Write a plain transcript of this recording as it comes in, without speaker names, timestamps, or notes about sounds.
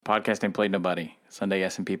podcast ain't played nobody. Sunday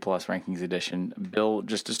S&P Plus Rankings Edition. Bill,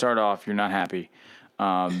 just to start off, you're not happy.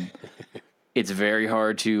 It's very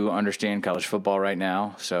hard to understand college football right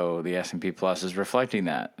now, so the S&P Plus is reflecting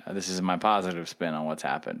that. This is my positive spin on what's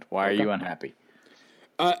happened. Why are you unhappy?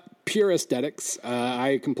 Pure aesthetics.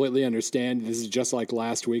 I completely understand. This is just like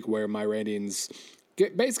last week where my ratings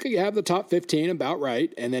basically have the top 15 about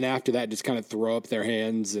right, and then after that just kind of throw up their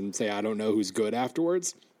hands and say, I don't know who's good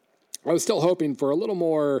afterwards. I was still hoping for a little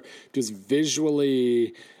more just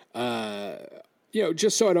visually,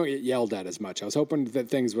 just so I don't get yelled at as much. I was hoping that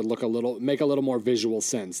things would make a little more visual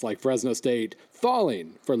sense, like Fresno State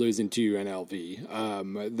falling for losing to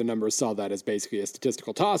UNLV. The numbers saw that as basically a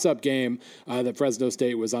statistical toss-up game that Fresno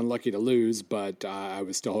State was unlucky to lose, but I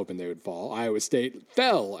was still hoping they would fall. Iowa State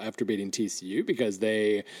fell after beating TCU because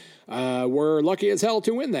they were lucky as hell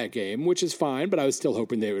to win that game, which is fine, but I was still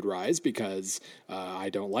hoping they would rise because I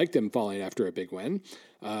don't like them falling after a big win.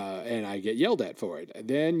 And I get yelled at for it.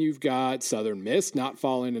 Then you've got Southern Miss not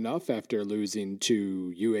falling enough after losing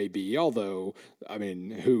to UAB. Although, I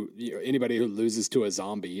mean, anybody who loses to a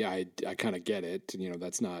zombie, I kind of get it.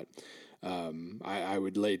 That's not. I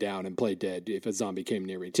would lay down and play dead if a zombie came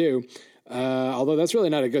near me too. Although that's really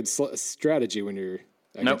not a good strategy when you're.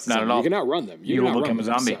 Nope, not at all. You can outrun them. You will become a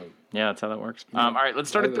zombie. So. Yeah, that's how that works. All right, let's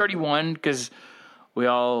start at 31 because.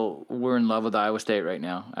 We're in love with Iowa State right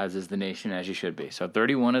now, as is the nation, as you should be. So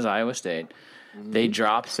 31 is Iowa State. Mm-hmm. They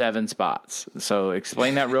dropped 7 spots. So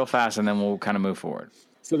explain that real fast, and then we'll kind of move forward.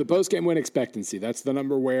 So the post-game win expectancy, that's the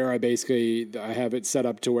number where I have it set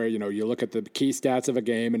up to where, you look at the key stats of a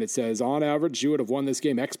game, and it says, on average, you would have won this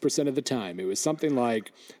game X percent of the time. It was something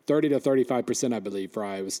like 30 to 35%, I believe, for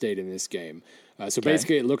Iowa State in this game.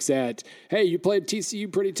 Basically it looks at, hey, you played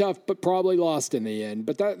TCU pretty tough, but probably lost in the end.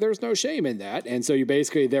 But there's no shame in that. And so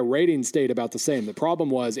their ratings stayed about the same. The problem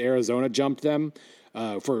was Arizona jumped them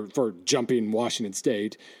for jumping Washington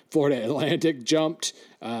State. Florida Atlantic jumped.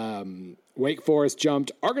 Wake Forest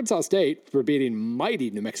jumped. Arkansas State, for beating mighty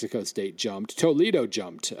New Mexico State, jumped. Toledo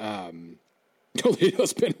jumped.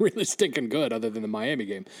 Toledo's been really stinking good other than the Miami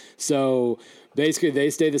game. So basically they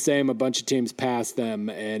stay the same. A bunch of teams pass them,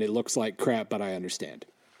 and it looks like crap, but I understand.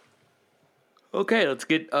 Okay, let's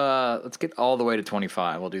get all the way to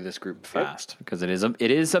 25. We'll do this group fast because it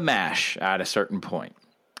is a mash at a certain point.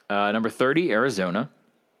 Number 30, Arizona.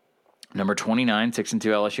 Number 29, 6-2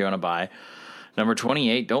 LSU on a bye. Number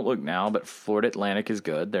 28, don't look now, but Florida Atlantic is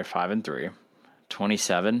good. They're 5-3.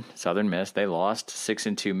 27, Southern Miss. They lost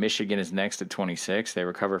 6-2. Michigan is next at 26. They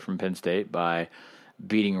recover from Penn State by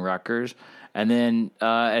beating Rutgers. And then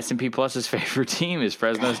S&P Plus's favorite team is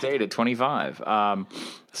Fresno State at 25.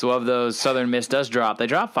 So of those, Southern Miss does drop. They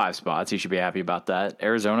dropped 5 spots. You should be happy about that.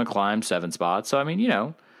 Arizona climbed 7 spots. So, I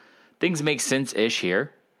mean, things make sense-ish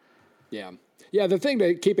here. Yeah. Yeah, the thing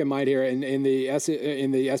to keep in mind here in the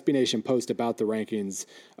SB Nation post about the rankings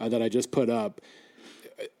that I just put up,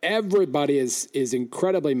 everybody is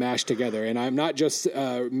incredibly mashed together, and I'm not just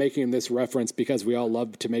making this reference because we all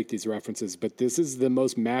love to make these references, but this is the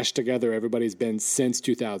most mashed together everybody's been since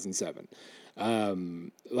 2007.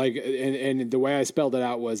 And the way I spelled it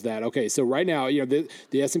out was that, okay, so right now, the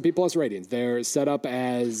S&P Plus ratings, they're set up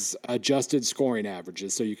as adjusted scoring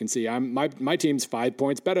averages. So you can see my team's 5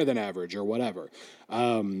 points better than average or whatever.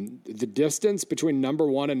 The distance between number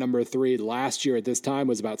 1 and number 3 last year at this time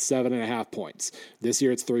was about 7.5 points. This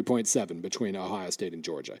year it's 3.7 between Ohio State and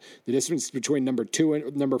Georgia. The distance between number 2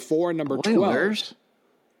 and number 4 and number 12.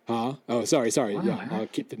 Huh? Oh, sorry. Yeah, I'll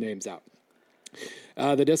keep the names out.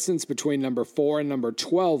 The distance between number 4 and number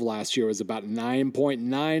 12 last year was about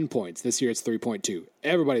 9.9 points. This year it's 3.2.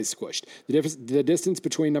 Everybody's squished. The distance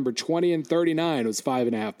between number 20 and 39 was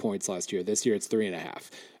 5.5 points last year. This year it's 3.5.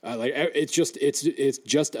 It's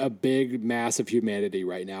just a big mass of humanity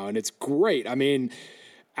right now, and it's great. I mean,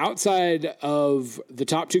 outside of the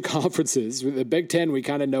top 2 conferences, the Big Ten, we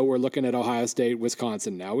kind of know we're looking at Ohio State,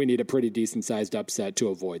 Wisconsin now. We need a pretty decent-sized upset to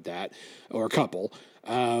avoid that, or a couple.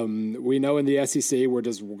 We know in the SEC, we're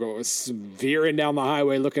just veering down the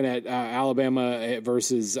highway looking at Alabama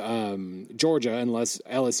versus Georgia, unless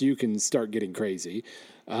LSU can start getting crazy,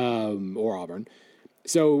 or Auburn.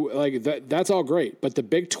 So that's all great. But the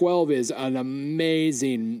Big 12 is an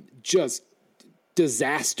amazing, just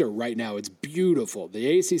disaster right now. It's beautiful.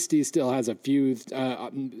 The ACC still has a few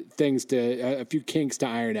kinks to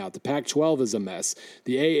iron out. The Pac-12 is a mess.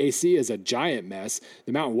 The AAC is a giant mess.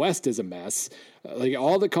 The Mountain West is a mess.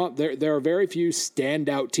 There are very few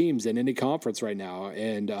standout teams in any conference right now,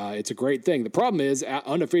 and it's a great thing. The problem is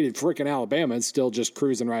undefeated freaking Alabama is still just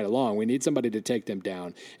cruising right along. We need somebody to take them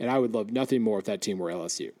down, and I would love nothing more if that team were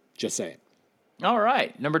LSU. Just saying. All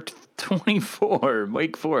right. Number 24,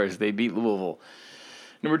 Wake Forest. They beat Louisville.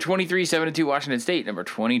 Number 23, 7-2, Washington State. Number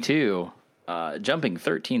 22, jumping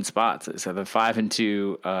 13 spots. So the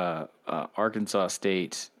 5-2 Arkansas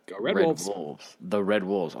State. Go Red Wolves. The Red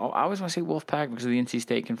Wolves. Oh, I always want to say Wolfpack because of the NC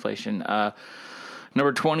State conflation.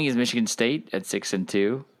 Number 20 is Michigan State at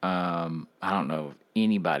 6-2. I don't know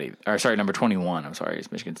anybody. Or sorry, number 21. I'm sorry,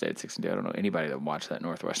 is Michigan State at 6-2. I don't know anybody that watched that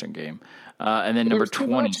Northwestern game. And then number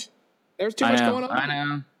 20. There's too much going on. I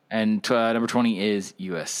know. And number 20 is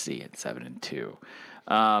USC at 7-2.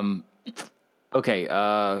 Okay.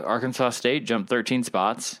 Arkansas State jumped 13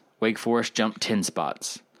 spots. Wake Forest jumped 10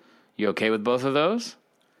 spots. You okay with both of those?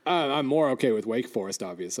 I'm more okay with Wake Forest,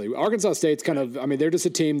 obviously. Arkansas State's they're just a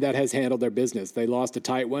team that has handled their business. They lost a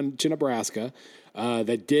tight one to Nebraska.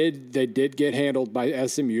 They did get handled by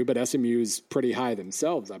SMU, but SMU's pretty high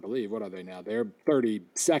themselves, I believe. What are they now? They're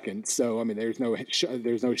 32nd, so I mean, there's no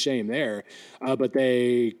shame there. But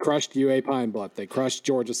they crushed UA Pine Bluff, they crushed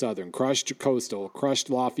Georgia Southern, crushed Coastal, crushed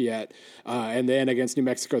Lafayette, and then against New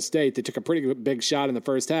Mexico State, they took a pretty big shot in the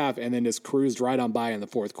first half and then just cruised right on by in the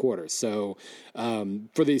fourth quarter. So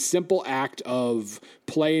for the simple act of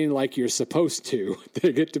playing like you're supposed to,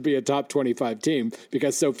 they get to be a top 25 team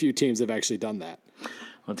because so few teams have actually done that.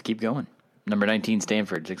 Let's keep going. Number 19,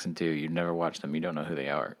 Stanford, 6-2. You've never watched them. You don't know who they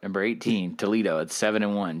are. Number 18, Toledo at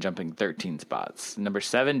 7-1, jumping 13 spots. Number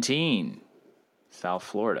 17, South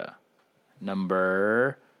Florida.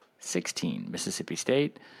 Number 16, Mississippi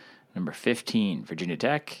State. Number 15, Virginia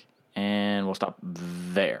Tech. And we'll stop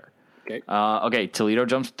there. Okay. Toledo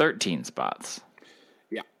jumps 13 spots.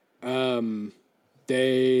 Yeah.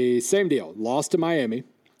 They, same deal. Lost to Miami.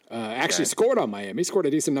 Actually scored on Miami, scored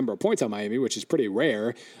a decent number of points on Miami, which is pretty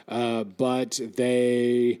rare. But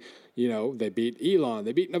they beat Elon,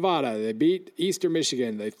 they beat Nevada, they beat Eastern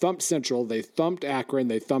Michigan, they thumped Central, they thumped Akron,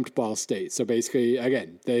 they thumped Ball State. So basically,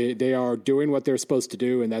 again, they are doing what they're supposed to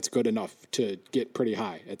do, and that's good enough to get pretty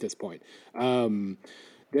high at this point. I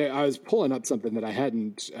was pulling up something that I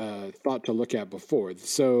hadn't thought to look at before.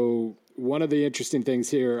 So one of the interesting things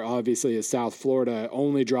here, obviously, is South Florida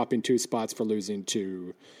only dropping 2 spots for losing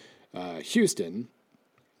to Houston.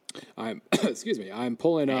 I'm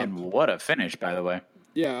pulling up. And what a finish, by the way.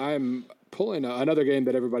 Yeah, I'm pulling another game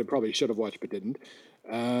that everybody probably should have watched but didn't.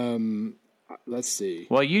 Let's see.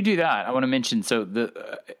 Well, you do that. I want to mention,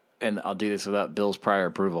 and I'll do this without Bill's prior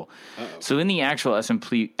approval. Uh-oh. So in the actual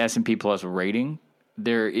S&P Plus rating,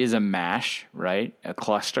 there is a MASH, right? A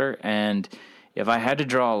cluster. And if I had to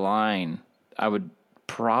draw a line, I would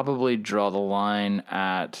probably draw the line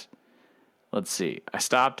at, let's see, I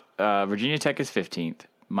stopped, Virginia Tech is 15th,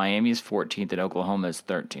 Miami is 14th, and Oklahoma is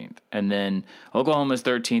 13th. And then Oklahoma is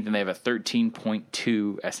 13th, and they have a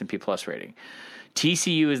 13.2 S&P Plus rating.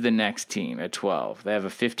 TCU is the next team at 12. They have a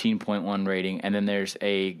 15.1 rating, and then there's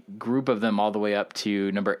a group of them all the way up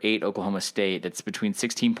to number 8, Oklahoma State, that's between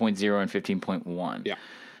 16.0 and 15.1. Yeah.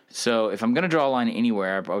 So if I'm going to draw a line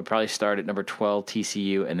anywhere, I would probably start at number 12,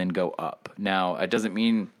 TCU, and then go up. Now, it doesn't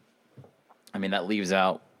mean, that leaves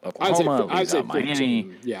out Oklahoma, I'd say 15.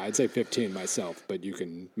 Miami. Yeah, I'd say 15 myself, but you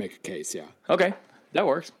can make a case, yeah. Okay, that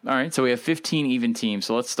works. All right, so we have 15 even teams,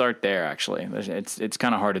 so let's start there, actually. It's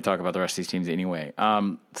kind of hard to talk about the rest of these teams anyway.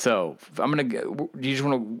 So I'm going to – do you just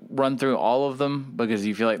want to run through all of them because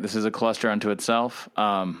you feel like this is a cluster unto itself?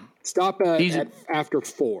 Stop at after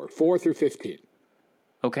 4 through 15.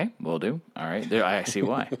 Okay, will do. All right, there, I see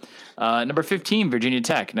why. Number 15, Virginia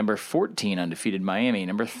Tech. Number 14, undefeated Miami.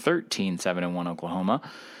 Number 13, 7-1 Oklahoma.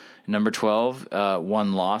 Number 12,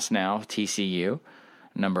 one loss now, TCU.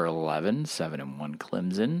 Number 11, 7-1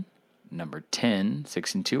 Clemson. Number 10,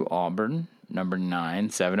 6-2 Auburn. Number 9,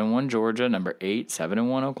 7-1 Georgia. Number 8,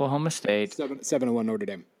 7-1 Oklahoma State. 7-1 Notre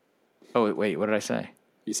Dame. Oh, wait, what did I say?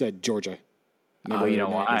 You said Georgia. Oh, you know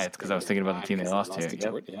why? It's because I was thinking about the team they lost to.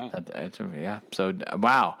 Yep. Yeah. So,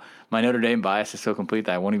 wow. My Notre Dame bias is so complete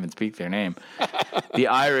that I won't even speak their name. The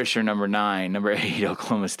Irish are number 9. Number 8,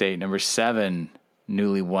 Oklahoma State. Number 7,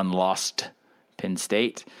 newly lost Penn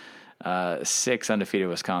State. 6, undefeated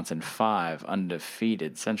Wisconsin. 5,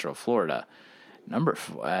 undefeated Central Florida. Number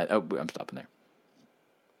 4, I'm stopping there.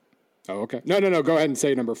 Oh, okay. No. Go ahead and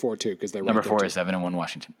say number 4, too, because they're number 4 is 7-1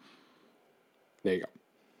 Washington. There you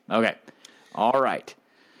go. Okay. All right.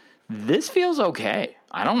 This feels okay.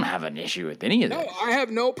 I don't have an issue with any of this. No, I have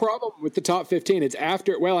no problem with the top 15. It's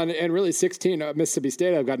after, well, and really 16, Mississippi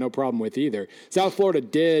State, I've got no problem with either. South Florida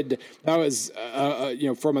that was,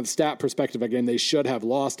 from a stat perspective, again, they should have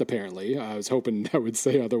lost, apparently. I was hoping that would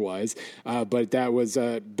say otherwise. But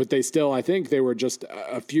they still, I think they were just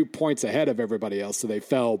a few points ahead of everybody else. So they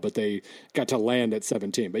fell, but they got to land at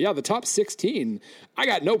 17. But yeah, the top 16, I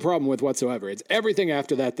got no problem with whatsoever. It's everything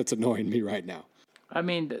after that that's annoying me right now. I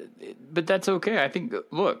mean, but that's okay. I think,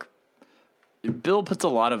 look, Bill puts a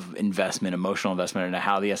lot of emotional investment into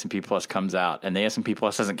how the S&P Plus comes out, and the S&P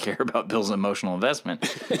Plus doesn't care about Bill's emotional investment.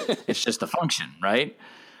 It's just a function, right?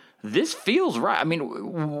 This feels right. I mean,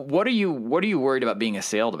 what are you worried about being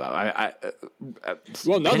assailed about?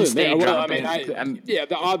 Nothing.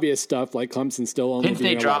 The obvious stuff like Clemson still only. Penn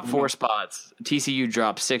State dropped 4 spots. TCU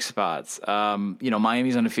dropped 6 spots.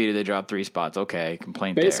 Miami's undefeated. They dropped 3 spots. Okay,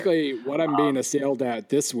 complaint. Basically, what I'm being assailed at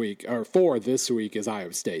this week is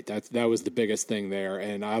Iowa State. That was the biggest thing there,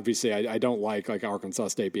 and obviously I don't like Arkansas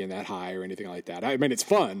State being that high or anything like that. I mean, it's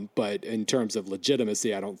fun, but in terms of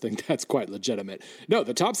legitimacy, I don't think that's quite legitimate. No,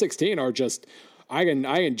 the top 16 are just, I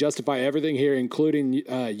can justify everything here, including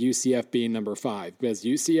UCF being number 5, because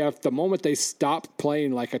UCF, the moment they stop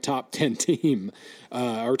playing like a top 10 team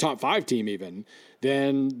or top 5 team even,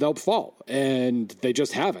 then they'll fall, and they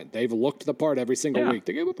just haven't. They've looked the part every single week.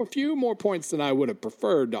 They gave up a few more points than I would have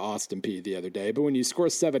preferred to Austin Peay the other day, but when you score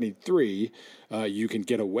 73, you can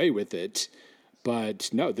get away with it. But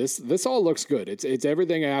no, this all looks good. It's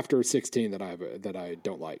everything after 16 that I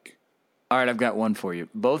don't like. All right, I've got one for you.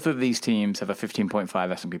 Both of these teams have a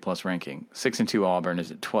 15.5 S&P Plus ranking. 6-2 Auburn is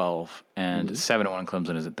at 12, and 7-1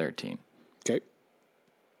 Clemson is at 13. Okay.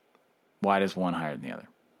 Why does one higher than the other?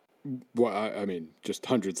 Well, I mean, just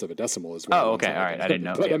hundredths of a decimal is. Oh, okay, all right. I didn't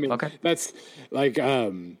know. But, okay. That's like,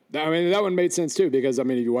 that one made sense too, because if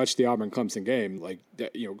you watch the Auburn Clemson game,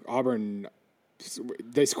 Auburn.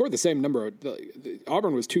 They scored the same number.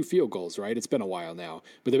 Auburn was 2 field goals, right? It's been a while now,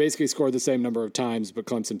 but they basically scored the same number of times. But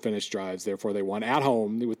Clemson finished drives, therefore they won at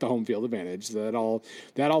home with the home field advantage. So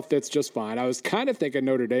that all fits just fine. I was kind of thinking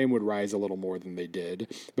Notre Dame would rise a little more than they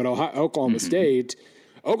did, but Oklahoma State,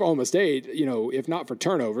 if not for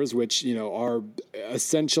turnovers, which are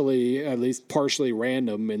essentially at least partially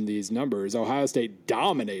random in these numbers, Ohio State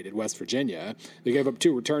dominated West Virginia. They gave up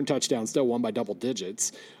 2 return touchdowns, still won by double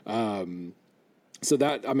digits. So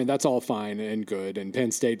that's all fine and good. And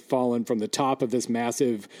Penn State falling from the top of this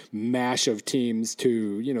massive mash of teams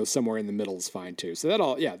to, somewhere in the middle is fine too. So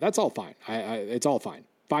that's all fine. It's all fine.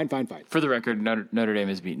 Fine. For the record, Notre Dame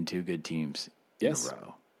has beaten 2 good teams in a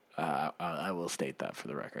row. Yes. I will state that for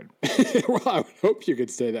the record. Well, I would hope you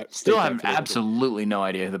could say that. Still have absolutely no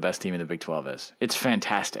idea who the best team in the Big 12 is. It's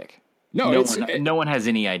fantastic. No one has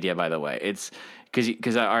any idea, by the way. It's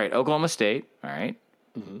because all right, Oklahoma State, all right,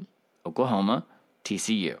 Oklahoma,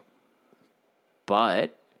 TCU,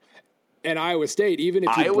 and Iowa State. Even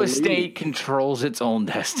if Iowa State controls its own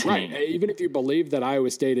destiny, right? Even if you believe that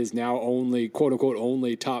Iowa State is now only "quote unquote"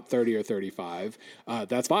 only top 30 or 35,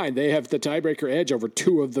 that's fine. They have the tiebreaker edge over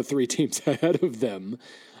 2 of the 3 teams ahead of them.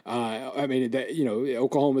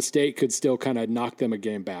 Oklahoma State could still kind of knock them a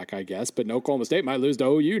game back, I guess, but Oklahoma State might lose to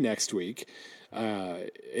OU next week.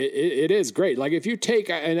 It is great. Like if you take,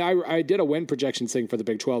 and I did a win projections thing for the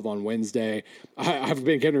Big 12 on Wednesday. I've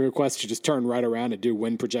been getting requests to just turn right around and do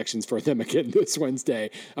win projections for them again this Wednesday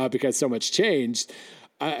because so much changed.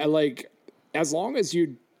 As long as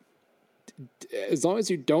you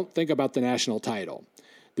don't think about the national title,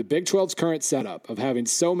 the Big 12's current setup of having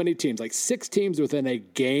so many teams, like 6 teams within a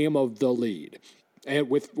game of the lead, and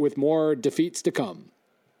with more defeats to come.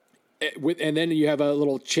 And then you have a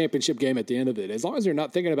little championship game at the end of it. As long as you're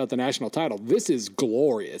not thinking about the national title, this is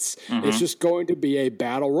glorious. It's just going to be a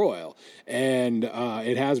battle royal. And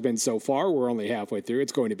it has been so far. We're only halfway through.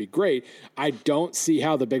 It's going to be great. I don't see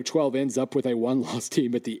how the Big 12 ends up with a 1-loss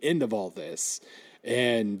team at the end of all this.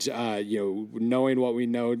 And, knowing what we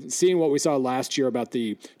know, seeing what we saw last year about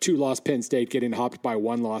the 2-loss Penn State getting hopped by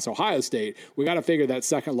 1-loss Ohio State, we got to figure that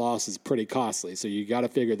second loss is pretty costly. So you got to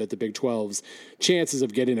figure that the Big 12's chances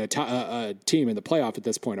of getting a team in the playoff at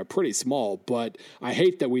this point are pretty small. But I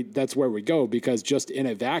hate that that's where we go, because just in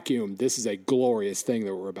a vacuum, this is a glorious thing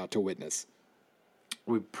that we're about to witness.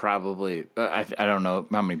 We probably, I don't know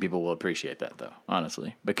how many people will appreciate that, though,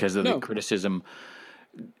 honestly, because of the criticism.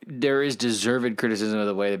 There is deserved criticism of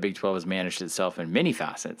the way the Big 12 has managed itself in many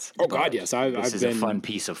facets. Oh, God, yes. This is a fun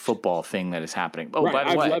piece of football thing that is happening. Oh, right.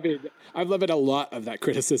 By the way. I've levied a lot of that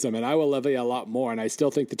criticism, and I will levy a lot more, and I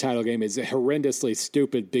still think the title game is horrendously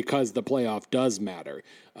stupid because the playoff does matter.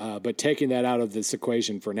 But taking that out of this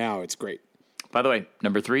equation for now, it's great. By the way,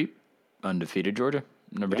 number 3, Undefeated Georgia,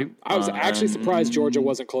 number 2. I was actually surprised Georgia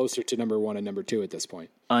wasn't closer to number 1 and number 2 at this point.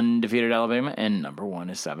 Undefeated Alabama, and number 1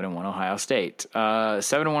 is 7-1 Ohio State.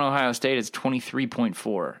 7-1 Ohio State is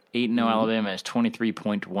 23.4. 8-0 Alabama is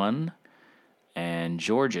 23.1, and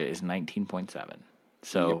Georgia is 19.7.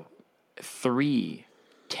 So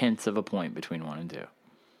 0.3 of a point between 1 and 2.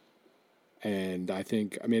 And I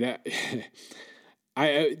think, I mean,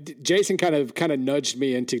 Jason kind of nudged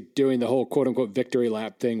me into doing the whole quote unquote victory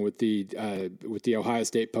lap thing with the Ohio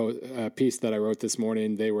State piece that I wrote this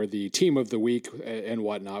morning. They were the team of the week and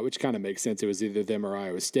whatnot, which kind of makes sense. It was either them or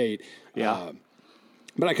Iowa State. Yeah.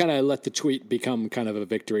 But I kind of let the tweet become kind of a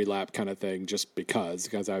victory lap kind of thing, just because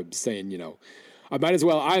I'm saying, I might as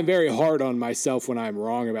well. I'm very hard on myself when I'm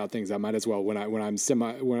wrong about things. I might as well when I'm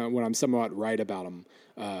somewhat right about them,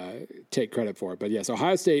 take credit for it. But yes,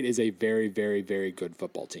 Ohio State is a very, very, very good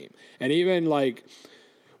football team, and even like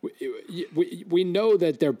we know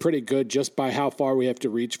that they're pretty good just by how far we have to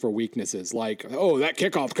reach for weaknesses. Like, oh, that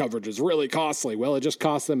kickoff coverage is really costly. Well, it just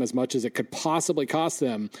cost them as much as it could possibly cost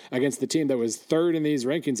them against the team that was third in these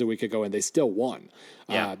rankings a week ago, and they still won.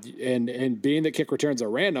 Yeah. And being that kick returns are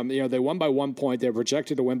random, they won by 1 point. They're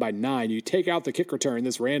projected to win by 9. You take out the kick return,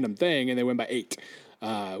 this random thing, and they win by 8.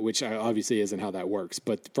 Which obviously isn't how that works.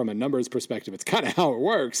 But from a numbers perspective, it's kind of how it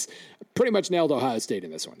works. Pretty much nailed Ohio State in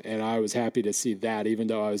this one. And I was happy to see that, even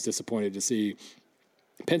though I was disappointed to see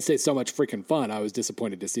Penn State so much freaking fun. I was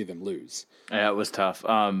disappointed to see them lose. Yeah, it was tough.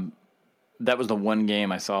 That was the one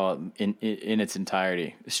game I saw in its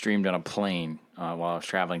entirety, streamed on a plane while I was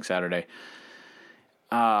traveling Saturday.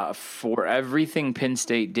 For everything Penn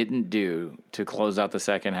State didn't do to close out the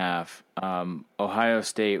second half, Ohio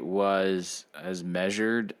State was as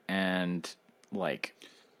measured and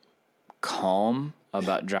calm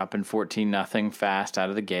about dropping 14-0 fast out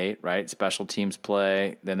of the gate, right? Special teams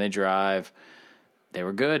play, then they drive. They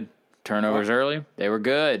were good. Turnovers early, they were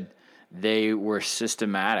good. They were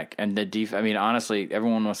systematic. And honestly,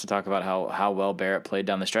 everyone wants to talk about how well Barrett played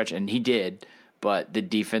down the stretch, and he did. But the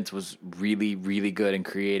defense was really, really good in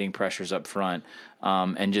creating pressures up front,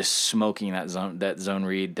 and just smoking that zone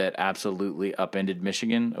read that absolutely upended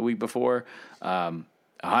Michigan a week before.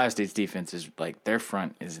 Ohio State's defense is their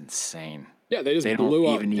front is insane. Yeah, they blew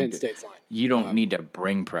up Penn State's line. You don't need to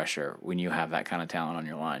bring pressure when you have that kind of talent on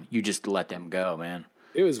your line. You just let them go, man.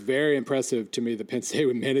 It was very impressive to me that Penn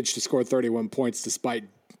State managed to score 31 points despite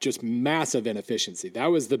just massive inefficiency. That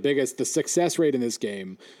was the biggest. The success rate in this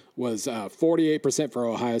game was 48% for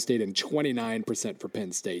Ohio State and 29% for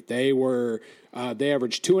Penn State. They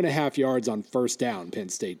averaged 2.5 yards on first down. Penn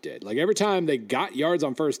State did. Every time they got yards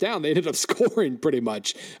on first down, they ended up scoring pretty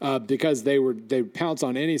much because they pounce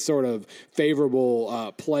on any sort of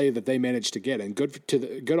favorable play that they managed to get. And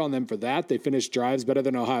good on them for that. They finished drives better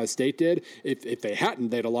than Ohio State did. If they hadn't,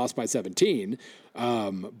 they'd have lost by 17.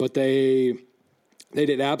 But they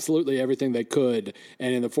did absolutely everything they could.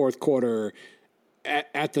 And in the fourth quarter,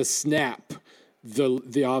 at the snap,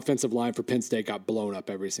 the offensive line for Penn State got blown up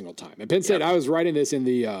every single time. And Penn State, I was writing this in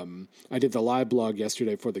the I did the live blog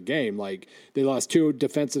yesterday for the game. They lost 2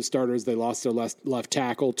 defensive starters. They lost their left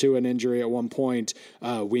tackle to an injury at one point.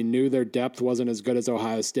 We knew their depth wasn't as good as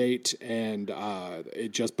Ohio State, and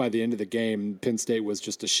just by the end of the game, Penn State was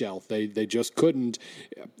just a shelf. They just couldn't.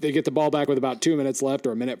 They get the ball back with about 2 minutes left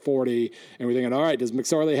or 1:40, and we're thinking, all right, does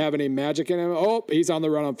McSorley have any magic in him? Oh, he's on the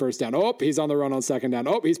run on first down. Oh, he's on the run on second down.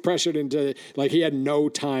 Oh, he's pressured into he had no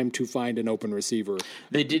time to find an open receiver.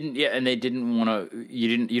 They didn't, and they didn't want to.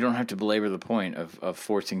 You don't have to belabor the point of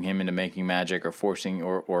forcing him into making magic or forcing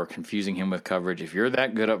or confusing him with coverage. If you're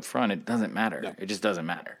that good up front, it doesn't matter. No. It just doesn't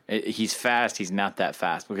matter. He's fast. He's not that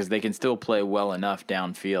fast because they can still play well enough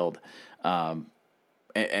downfield.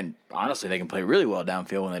 And honestly, they can play really well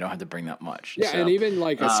downfield when they don't have to bring that much. Yeah, and even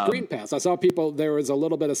a screen pass. I saw people. There was a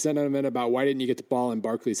little bit of sentiment about why didn't you get the ball in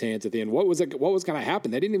Barkley's hands at the end? What was going to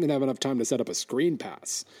happen? They didn't even have enough time to set up a screen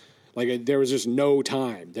pass. There was just no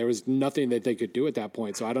time. There was nothing that they could do at that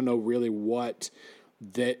point. So I don't know really what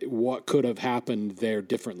could have happened there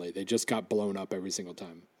differently. They just got blown up every single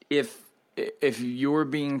time. If you're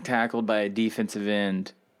being tackled by a defensive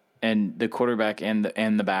end and the quarterback and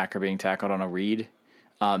the back are being tackled on a read.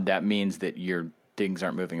 That means that your things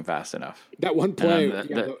aren't moving fast enough. That one play,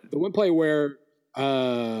 the one play where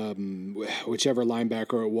whichever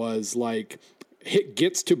linebacker it was,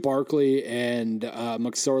 gets to Barkley and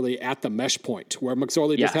McSorley at the mesh point, where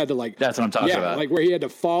McSorley just had to That's what I'm talking about. Where he had to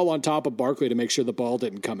fall on top of Barkley to make sure the ball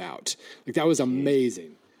didn't come out. That was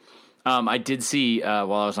amazing. I did see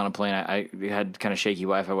while I was on a plane, I had kind of shaky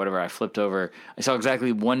Wi-Fi, whatever. I flipped over. I saw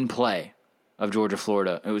exactly one play of Georgia,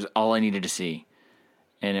 Florida. It was all I needed to see.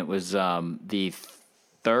 And it was the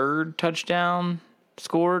third touchdown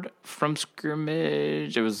scored from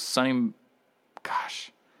scrimmage. It was Sonny.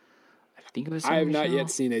 Gosh, I think it was. I have not Michel. yet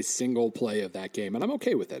seen a single play of that game, and I'm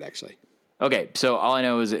okay with it actually. Okay, so all I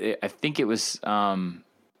know is I think it was. I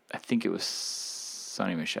think it was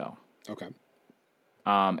Sonny Michel. Okay.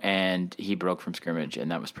 And he broke from scrimmage, and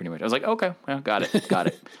that was pretty much. I was like, okay, well, got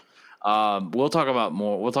it. We'll talk about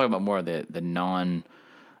more of the non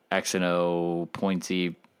X and O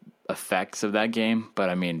pointsy effects of that game. But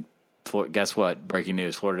I mean, guess what? Breaking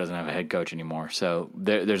news: Florida doesn't have a head coach anymore, so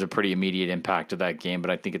there's a pretty immediate impact of that game. But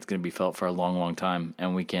I think it's going to be felt for a long, long time,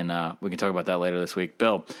 and we can talk about that later this week.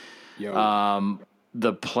 Bill,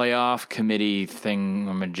 the playoff committee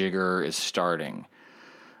thingamajigger is starting.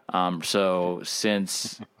 So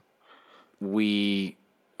since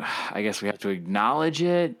I guess we have to acknowledge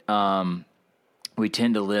it. We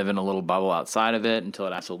tend to live in a little bubble outside of it until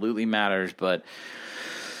it absolutely matters. But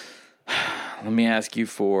let me ask you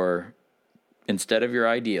instead of your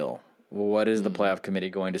ideal, what is the playoff committee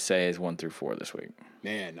going to say is 1 through 4 this week?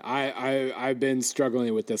 Man, I've been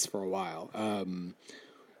struggling with this for a while.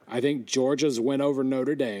 I think Georgia's win over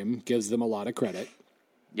Notre Dame gives them a lot of credit.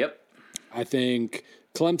 Yep. I think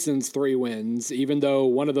Clemson's 3 wins, even though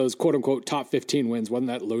one of those quote unquote top 15 wins wasn't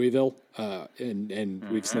that Louisville, and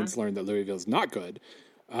we've since learned that Louisville's not good.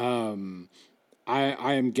 I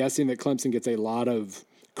am guessing that Clemson gets a lot of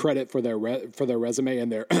credit for their resume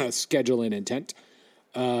and their scheduling intent.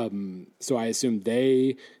 So I assume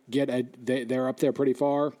they they're up there pretty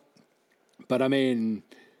far. But I mean,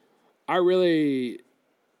 I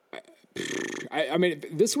mean,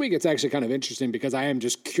 this week it's actually kind of interesting because I am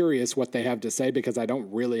just curious what they have to say because I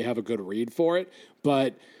don't really have a good read for it.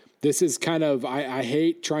 But this is kind of, I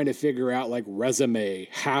hate trying to figure out like resume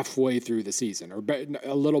halfway through the season or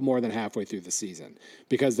a little more than halfway through the season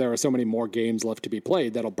because there are so many more games left to be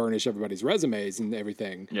played that'll burnish everybody's resumes and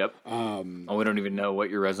everything. Yep. We don't even know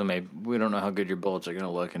what your resume, we don't know how good your bullets are going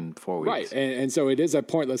to look in 4 weeks. Right. And so it is a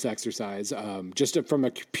pointless exercise. From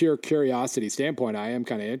a pure curiosity standpoint, I am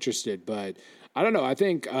kind of interested, but I don't know. I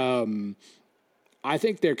think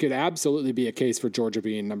there could absolutely be a case for Georgia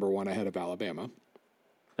being number 1 ahead of Alabama.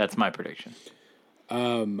 That's my prediction.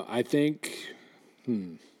 I think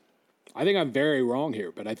I'm very wrong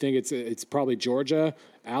here, but I think it's probably Georgia,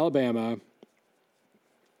 Alabama.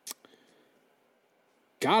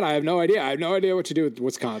 God, I have no idea. I have no idea what to do with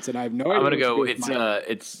Wisconsin. I have no idea. I'm gonna go.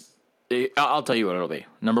 I'll tell you what it'll be.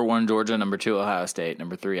 Number 1 Georgia, number 2 Ohio State,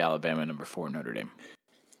 number 3 Alabama, number 4 Notre Dame.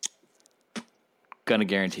 Gonna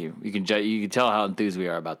guarantee you. You can tell how enthused we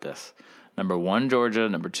are about this. Number 1 Georgia,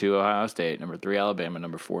 number 2 Ohio State, number 3 Alabama,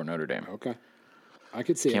 number 4 Notre Dame. Okay, I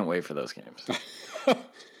could see it. Can't wait for those games.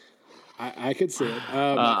 I could see it.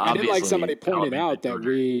 I did like somebody pointed out that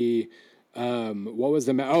we. What was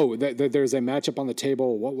the there's a matchup on the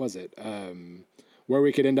table. What was it? Where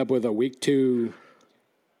we could end up with a week 2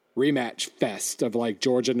 rematch fest of like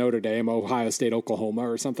Georgia, Notre Dame, Ohio State, Oklahoma,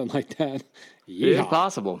 or something like that. Yeah. It is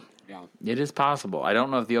possible. Yeah. It is possible. I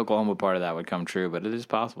don't know if the Oklahoma part of that would come true, but it is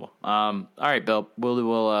possible. All right, Bill,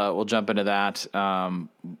 we'll jump into that.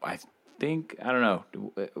 I think, I don't know.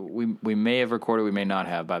 We may have recorded, we may not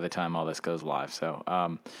have by the time all this goes live. So,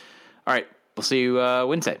 all right, we'll see you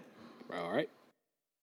Wednesday. All right.